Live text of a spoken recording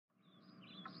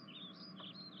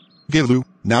Gayloo,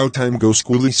 now time go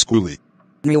schooly schooly.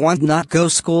 Me want not go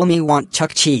school, me want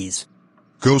Chuck Cheese.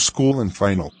 Go school and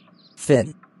final.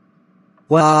 Finn.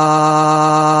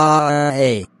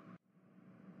 Why?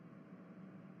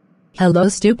 Hello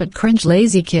stupid cringe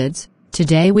lazy kids,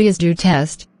 today we is do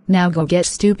test, now go get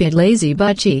stupid lazy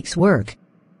butt cheeks work.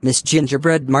 Miss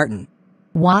Gingerbread Martin.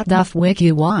 What the fwick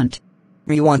you want?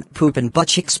 Me want poop and butt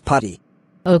cheeks putty.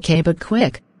 Okay but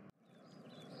quick.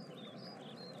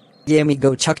 Yeah, me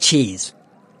go Chuck Cheese.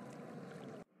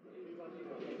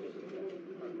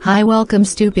 Hi welcome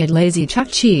stupid lazy Chuck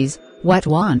Cheese, what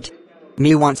want?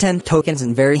 Me want 10 tokens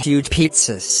and very huge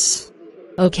pizzas.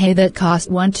 Okay that cost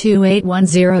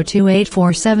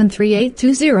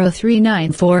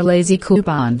 128102847382039 lazy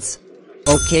coupons.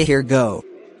 Okay here go.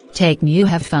 Take me you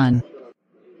have fun.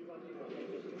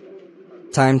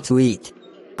 Time to eat.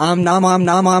 Nom nom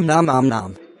nom nom nom nom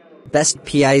nom. Best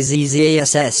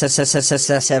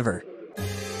pizzassass ever.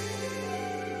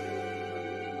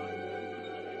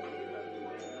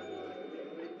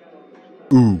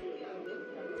 Ooh.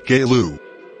 Gayloo.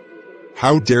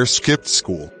 How dare skip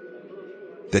school?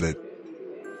 Did it?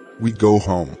 We go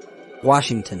home.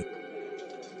 Washington.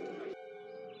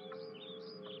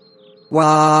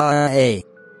 Why?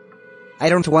 I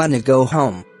don't want to go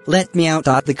home. Let me out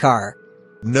of the car.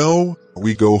 No,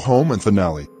 we go home and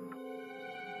finale.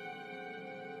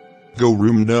 Go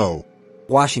room no.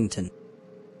 Washington.